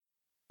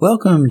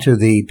Welcome to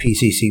the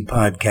PCC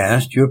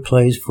Podcast, your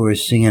place for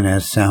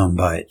CNS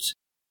Soundbites.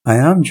 I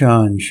am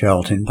John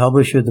Shelton,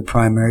 publisher of the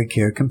Primary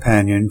Care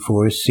Companion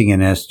for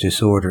CNS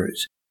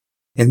Disorders.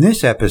 In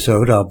this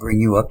episode, I'll bring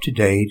you up to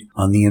date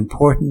on the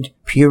important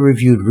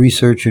peer-reviewed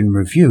research and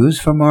reviews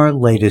from our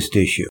latest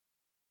issue.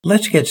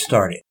 Let's get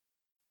started.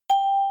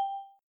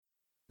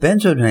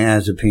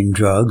 Benzodiazepine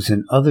drugs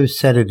and other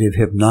sedative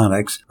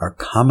hypnotics are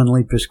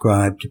commonly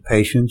prescribed to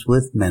patients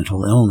with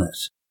mental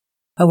illness.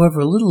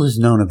 However, little is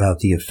known about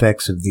the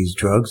effects of these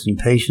drugs in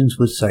patients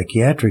with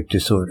psychiatric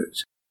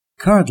disorders.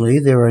 Currently,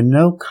 there are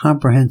no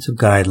comprehensive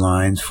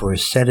guidelines for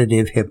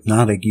sedative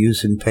hypnotic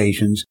use in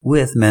patients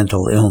with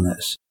mental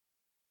illness.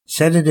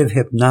 Sedative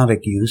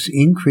hypnotic use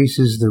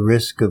increases the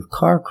risk of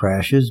car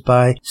crashes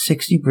by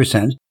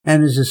 60%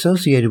 and is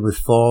associated with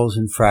falls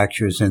and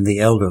fractures in the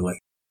elderly.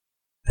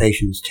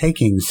 Patients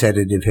taking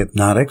sedative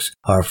hypnotics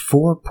are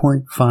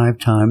 4.5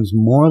 times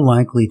more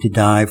likely to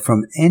die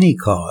from any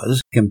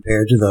cause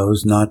compared to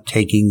those not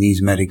taking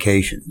these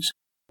medications.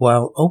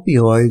 While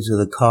opioids are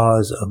the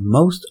cause of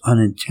most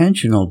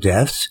unintentional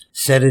deaths,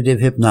 sedative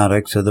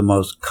hypnotics are the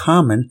most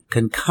common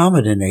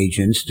concomitant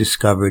agents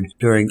discovered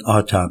during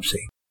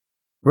autopsy.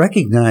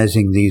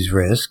 Recognizing these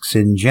risks,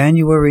 in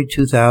January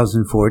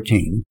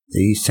 2014,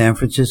 the San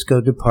Francisco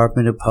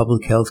Department of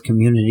Public Health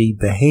Community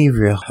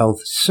Behavioral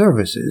Health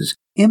Services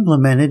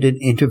implemented an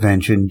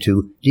intervention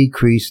to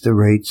decrease the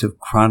rates of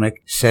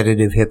chronic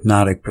sedative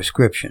hypnotic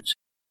prescriptions.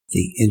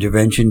 The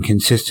intervention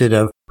consisted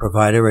of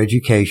provider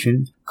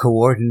education,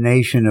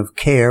 coordination of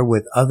care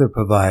with other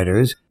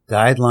providers,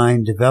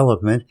 guideline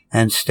development,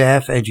 and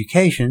staff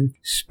education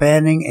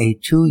spanning a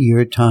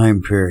 2-year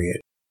time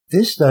period.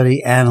 This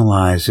study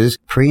analyzes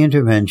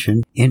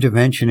pre-intervention,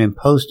 intervention, and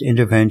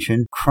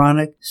post-intervention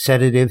chronic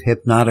sedative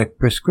hypnotic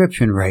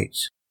prescription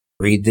rates.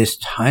 Read this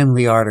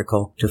timely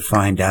article to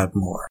find out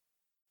more.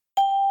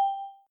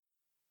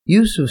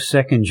 Use of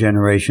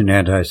second-generation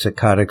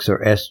antipsychotics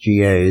or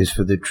SGAs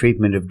for the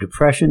treatment of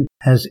depression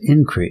has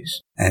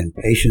increased, and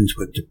patients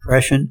with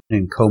depression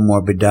and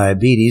comorbid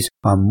diabetes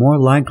are more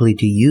likely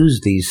to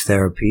use these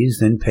therapies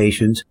than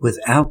patients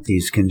without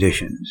these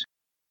conditions.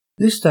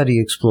 This study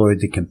explored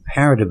the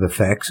comparative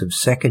effects of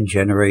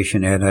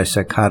second-generation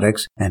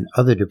antipsychotics and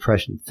other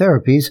depression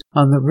therapies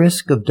on the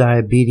risk of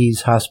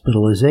diabetes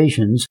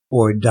hospitalizations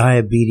or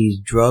diabetes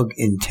drug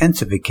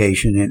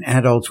intensification in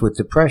adults with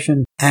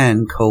depression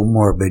and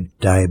comorbid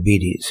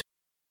diabetes.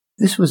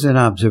 This was an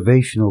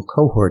observational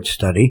cohort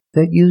study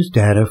that used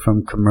data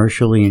from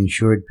commercially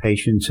insured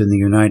patients in the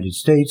United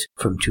States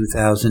from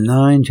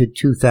 2009 to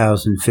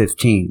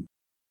 2015.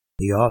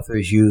 The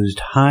authors used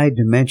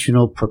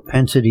high-dimensional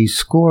propensity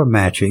score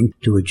matching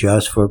to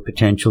adjust for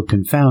potential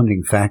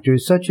confounding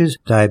factors such as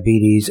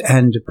diabetes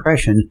and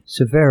depression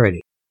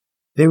severity.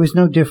 There was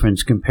no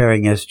difference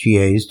comparing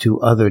SGAs to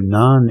other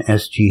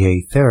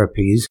non-SGA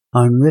therapies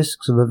on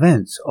risks of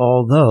events,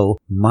 although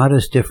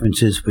modest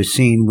differences were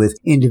seen with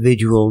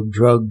individual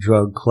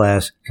drug-drug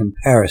class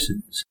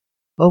comparisons.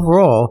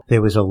 Overall,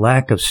 there was a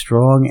lack of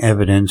strong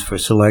evidence for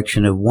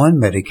selection of one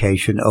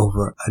medication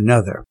over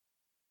another.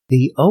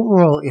 The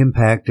overall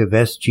impact of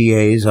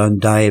SGAs on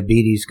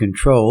diabetes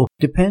control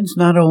depends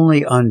not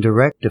only on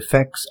direct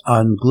effects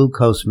on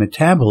glucose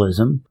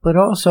metabolism, but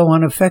also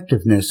on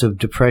effectiveness of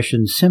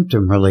depression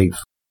symptom relief.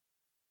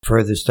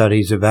 Further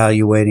studies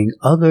evaluating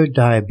other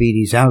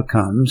diabetes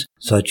outcomes,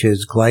 such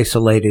as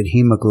glycolated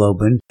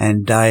hemoglobin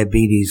and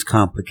diabetes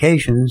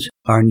complications,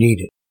 are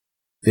needed.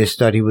 This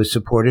study was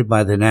supported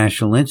by the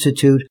National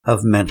Institute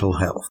of Mental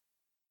Health.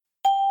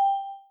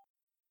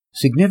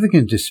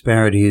 Significant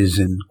disparities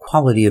in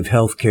quality of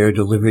health care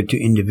delivered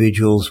to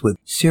individuals with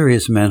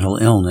serious mental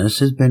illness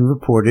has been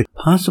reported,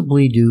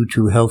 possibly due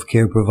to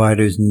healthcare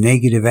providers'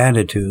 negative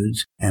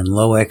attitudes and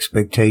low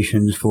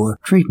expectations for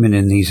treatment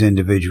in these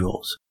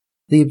individuals.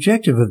 The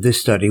objective of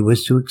this study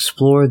was to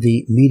explore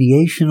the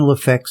mediational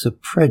effects of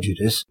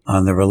prejudice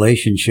on the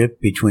relationship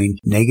between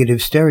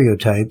negative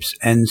stereotypes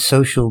and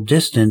social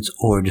distance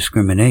or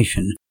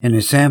discrimination in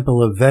a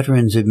sample of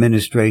Veterans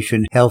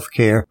Administration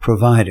healthcare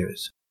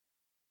providers.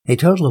 A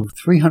total of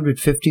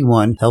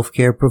 351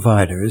 healthcare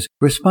providers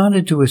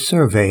responded to a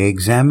survey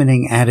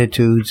examining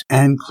attitudes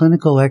and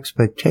clinical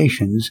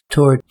expectations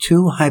toward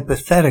 2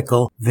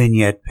 hypothetical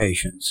vignette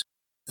patients.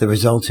 The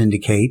results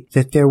indicate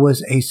that there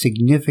was a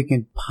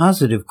significant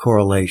positive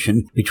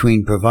correlation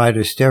between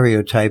provider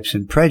stereotypes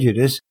and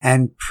prejudice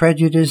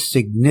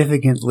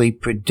significantly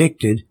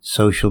predicted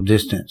social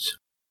distance.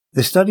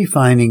 The study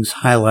findings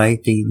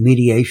highlight the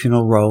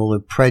mediational role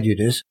of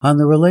prejudice on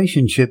the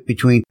relationship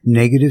between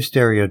negative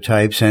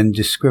stereotypes and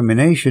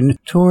discrimination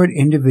toward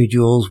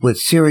individuals with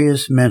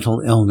serious mental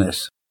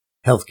illness.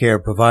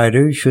 Healthcare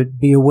providers should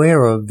be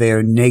aware of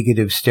their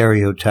negative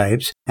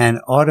stereotypes and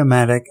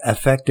automatic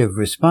affective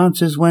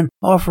responses when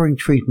offering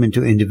treatment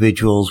to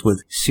individuals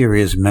with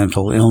serious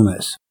mental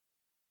illness.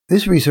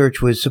 This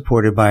research was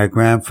supported by a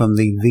grant from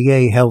the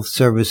VA Health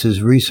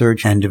Services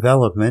Research and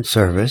Development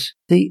Service,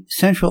 the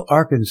Central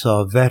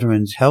Arkansas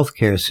Veterans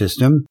Healthcare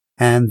System,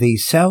 and the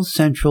South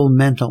Central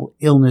Mental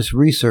Illness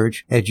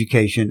Research,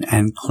 Education,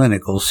 and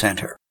Clinical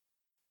Center.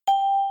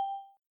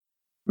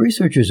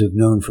 Researchers have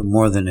known for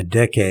more than a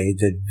decade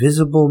that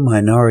visible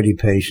minority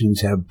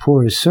patients have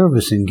poor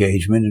service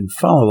engagement and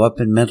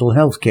follow-up in mental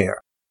health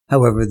care.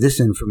 However, this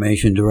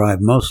information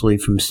derived mostly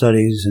from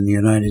studies in the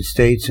United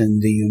States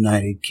and the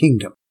United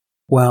Kingdom.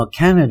 While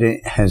Canada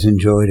has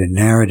enjoyed a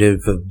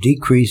narrative of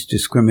decreased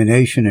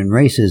discrimination and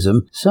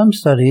racism, some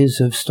studies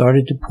have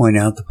started to point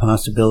out the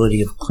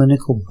possibility of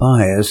clinical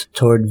bias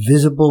toward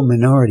visible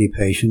minority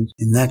patients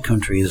in that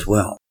country as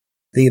well.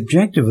 The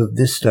objective of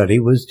this study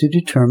was to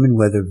determine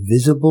whether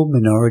visible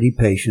minority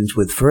patients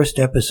with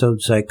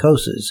first-episode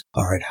psychosis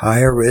are at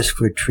higher risk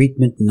for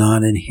treatment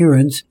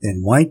non-adherence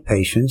than white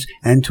patients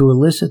and to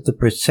elicit the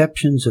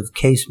perceptions of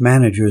case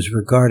managers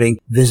regarding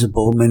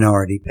visible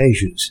minority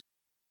patients.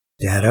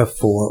 Data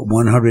for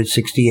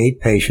 168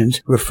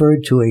 patients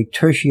referred to a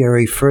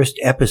tertiary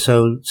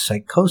first-episode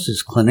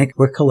psychosis clinic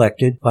were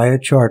collected by a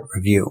chart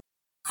review.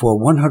 For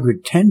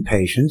 110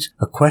 patients,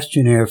 a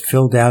questionnaire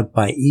filled out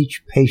by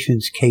each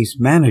patient's case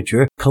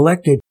manager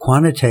collected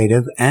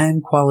quantitative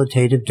and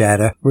qualitative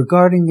data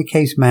regarding the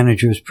case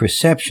manager's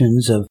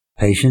perceptions of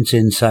patients'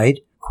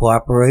 insight,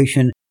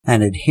 cooperation,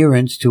 and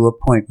adherence to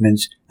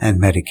appointments and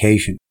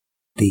medication.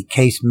 The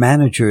case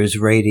manager's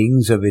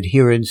ratings of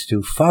adherence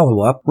to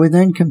follow-up were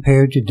then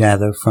compared to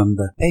data from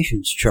the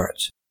patient's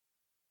charts.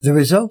 The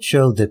results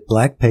showed that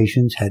Black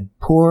patients had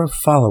poor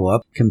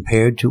follow-up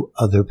compared to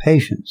other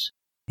patients.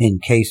 In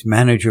case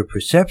manager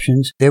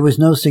perceptions, there was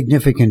no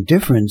significant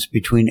difference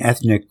between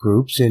ethnic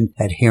groups in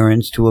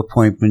adherence to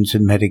appointments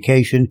and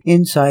medication,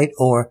 insight,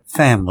 or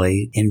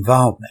family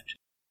involvement.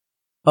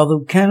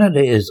 Although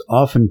Canada is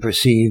often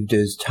perceived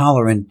as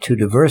tolerant to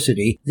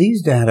diversity,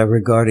 these data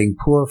regarding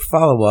poor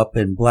follow-up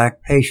in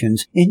Black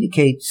patients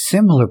indicate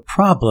similar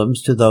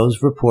problems to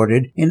those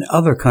reported in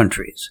other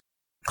countries.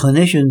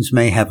 Clinicians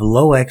may have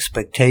low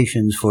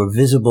expectations for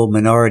visible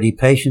minority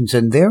patients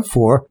and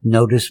therefore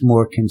notice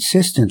more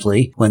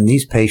consistently when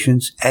these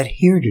patients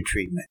adhere to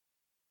treatment.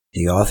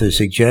 The author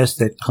suggests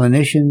that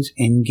clinicians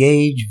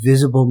engage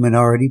visible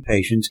minority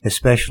patients,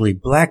 especially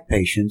Black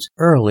patients,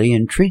 early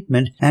in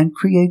treatment and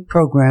create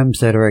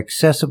programs that are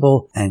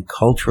accessible and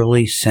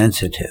culturally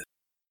sensitive.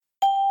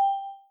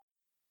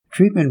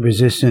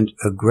 Treatment-resistant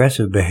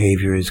aggressive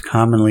behavior is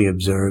commonly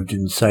observed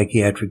in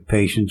psychiatric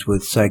patients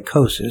with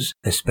psychosis,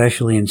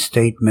 especially in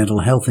state mental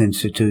health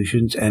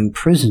institutions and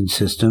prison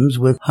systems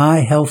with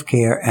high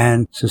healthcare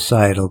and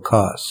societal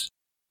costs.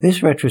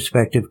 This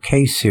retrospective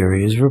case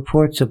series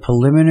reports a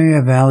preliminary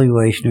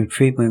evaluation of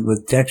treatment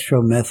with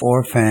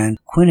dextromethorphan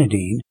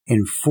quinidine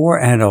in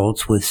 4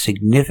 adults with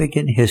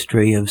significant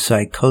history of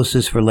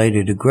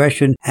psychosis-related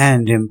aggression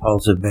and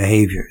impulsive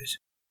behaviors.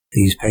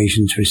 These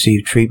patients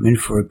received treatment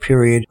for a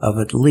period of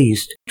at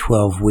least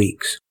 12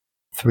 weeks.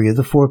 3 of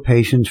the 4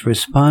 patients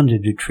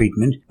responded to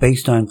treatment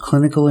based on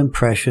clinical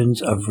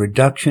impressions of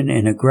reduction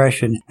in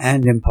aggression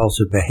and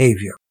impulsive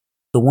behavior.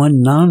 The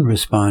one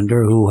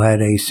non-responder, who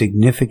had a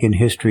significant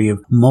history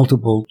of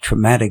multiple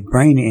traumatic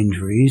brain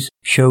injuries,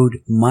 showed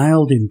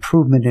mild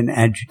improvement in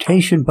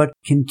agitation but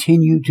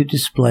continued to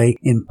display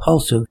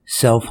impulsive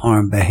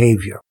self-harm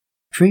behavior.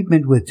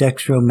 Treatment with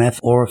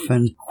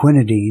dextromethorphan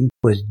quinidine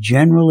was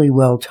generally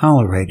well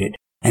tolerated,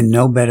 and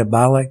no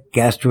metabolic,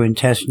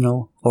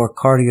 gastrointestinal, or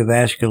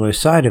cardiovascular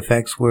side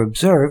effects were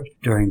observed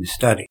during the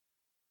study.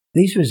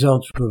 These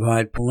results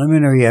provide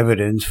preliminary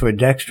evidence for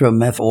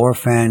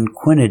dextromethorphan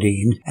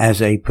quinidine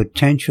as a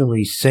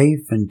potentially safe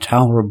and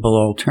tolerable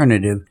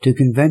alternative to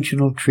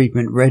conventional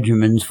treatment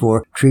regimens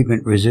for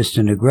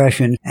treatment-resistant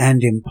aggression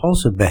and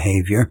impulsive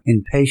behavior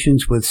in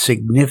patients with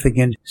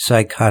significant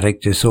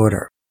psychotic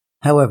disorder.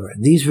 However,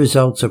 these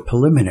results are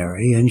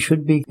preliminary and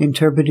should be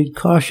interpreted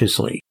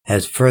cautiously,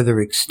 as further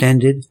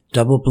extended,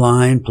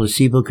 double-blind,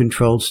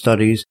 placebo-controlled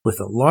studies with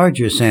a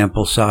larger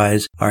sample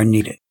size are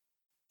needed.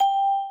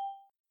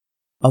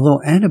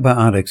 Although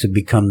antibiotics have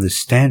become the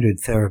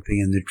standard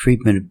therapy in the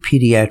treatment of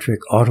pediatric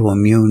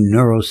autoimmune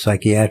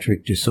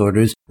neuropsychiatric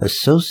disorders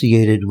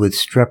associated with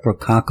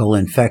streptococcal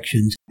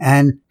infections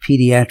and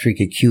pediatric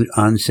acute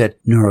onset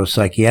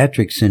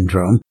neuropsychiatric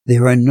syndrome,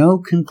 there are no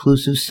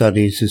conclusive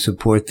studies to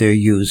support their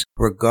use,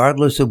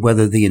 regardless of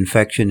whether the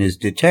infection is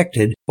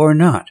detected or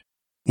not.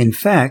 In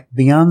fact,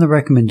 beyond the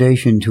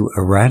recommendation to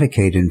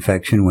eradicate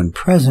infection when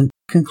present,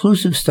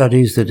 conclusive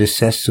studies that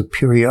assess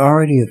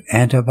superiority of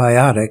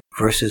antibiotic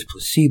versus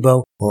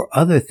placebo or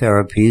other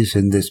therapies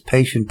in this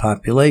patient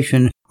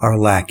population are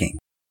lacking.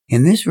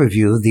 In this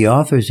review, the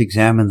authors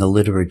examined the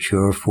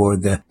literature for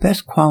the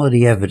best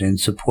quality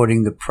evidence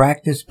supporting the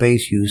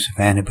practice-based use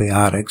of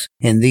antibiotics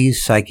in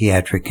these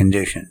psychiatric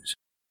conditions.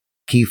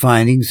 Key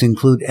findings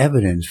include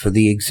evidence for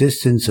the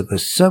existence of a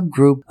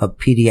subgroup of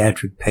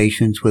pediatric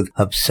patients with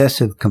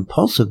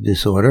obsessive-compulsive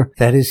disorder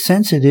that is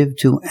sensitive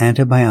to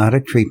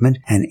antibiotic treatment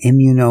and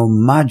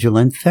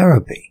immunomodulant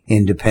therapy,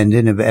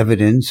 independent of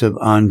evidence of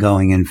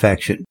ongoing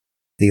infection.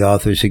 The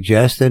author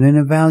suggests that an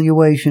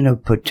evaluation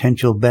of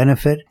potential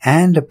benefit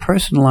and a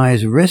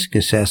personalized risk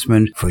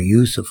assessment for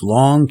use of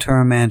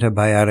long-term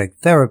antibiotic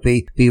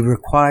therapy be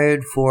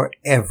required for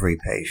every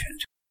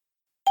patient.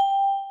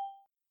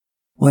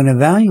 When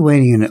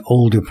evaluating an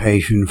older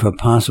patient for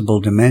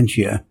possible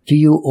dementia, do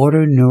you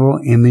order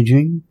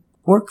neuroimaging?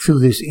 Work through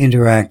this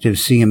interactive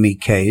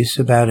CME case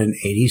about an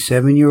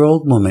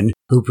 87-year-old woman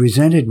who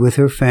presented with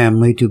her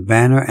family to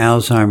Banner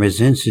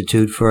Alzheimer's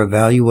Institute for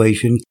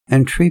evaluation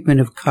and treatment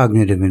of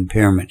cognitive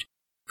impairment.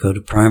 Go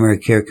to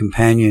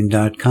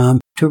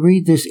primarycarecompanion.com to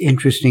read this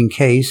interesting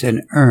case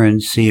and earn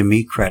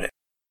CME credit.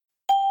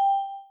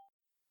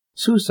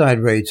 Suicide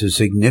rates are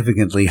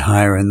significantly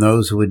higher in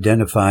those who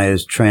identify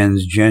as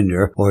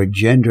transgender or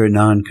gender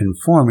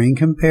nonconforming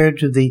compared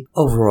to the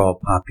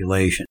overall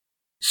population.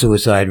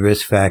 Suicide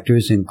risk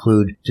factors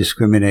include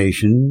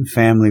discrimination,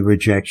 family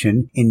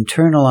rejection,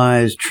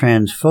 internalized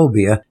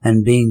transphobia,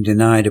 and being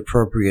denied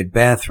appropriate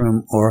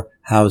bathroom or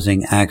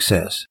housing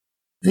access.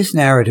 This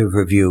narrative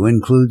review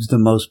includes the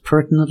most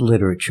pertinent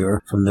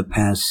literature from the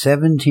past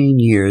 17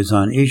 years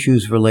on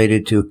issues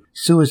related to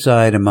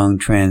suicide among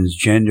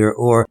transgender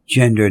or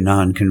gender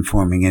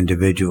nonconforming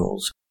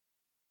individuals.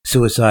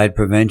 Suicide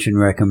prevention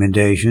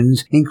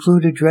recommendations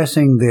include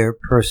addressing their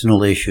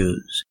personal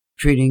issues,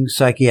 treating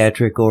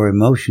psychiatric or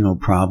emotional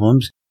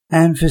problems,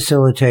 and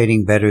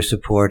facilitating better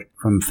support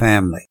from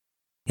family.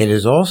 It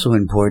is also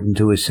important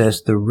to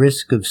assess the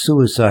risk of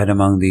suicide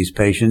among these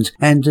patients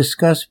and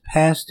discuss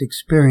past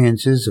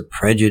experiences of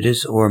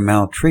prejudice or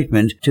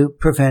maltreatment to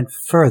prevent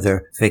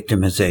further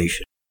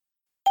victimization.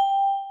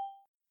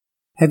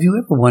 Have you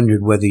ever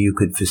wondered whether you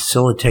could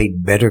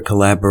facilitate better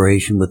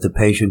collaboration with the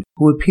patient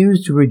who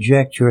appears to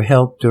reject your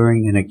help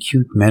during an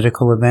acute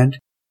medical event?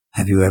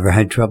 Have you ever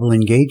had trouble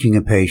engaging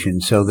a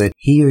patient so that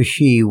he or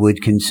she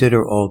would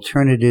consider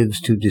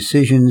alternatives to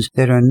decisions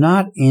that are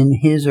not in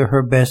his or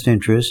her best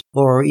interest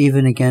or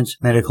even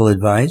against medical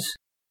advice?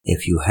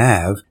 If you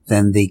have,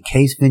 then the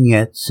case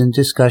vignettes and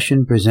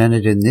discussion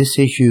presented in this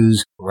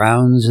issue's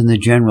Rounds in the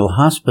General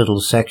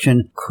Hospital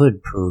section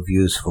could prove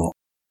useful.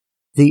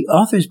 The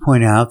authors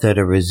point out that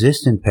a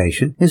resistant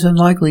patient is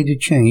unlikely to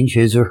change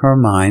his or her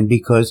mind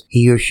because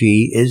he or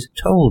she is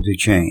told to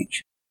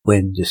change.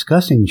 When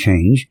discussing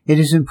change, it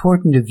is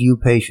important to view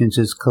patients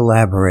as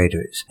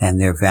collaborators, and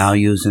their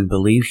values and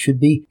beliefs should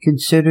be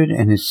considered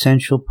an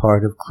essential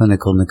part of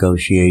clinical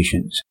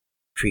negotiations.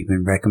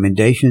 Treatment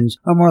recommendations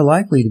are more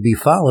likely to be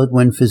followed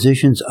when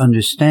physicians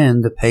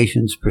understand the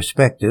patient's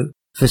perspective,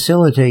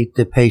 facilitate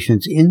the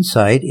patient's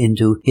insight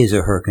into his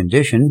or her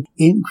condition,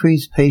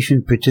 increase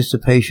patient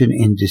participation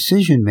in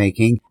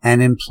decision-making,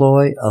 and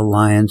employ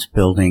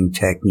alliance-building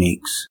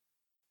techniques.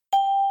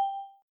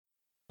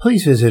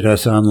 Please visit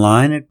us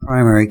online at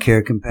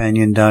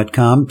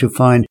primarycarecompanion.com to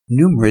find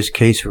numerous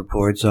case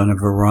reports on a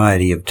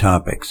variety of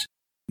topics.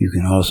 You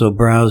can also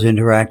browse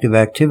interactive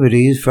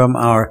activities from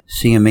our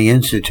CME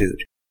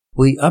Institute.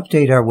 We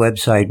update our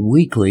website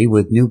weekly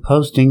with new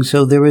postings,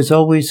 so there is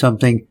always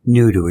something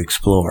new to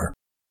explore.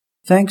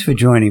 Thanks for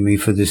joining me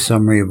for this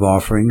summary of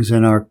offerings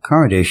in our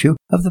current issue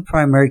of the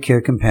Primary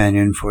Care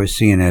Companion for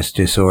CNS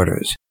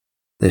Disorders.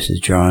 This is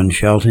John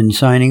Shelton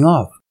signing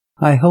off.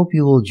 I hope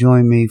you will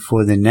join me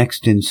for the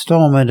next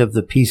installment of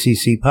the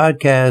PCC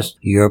podcast,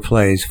 Your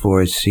Place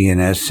for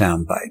CNS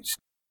Soundbites.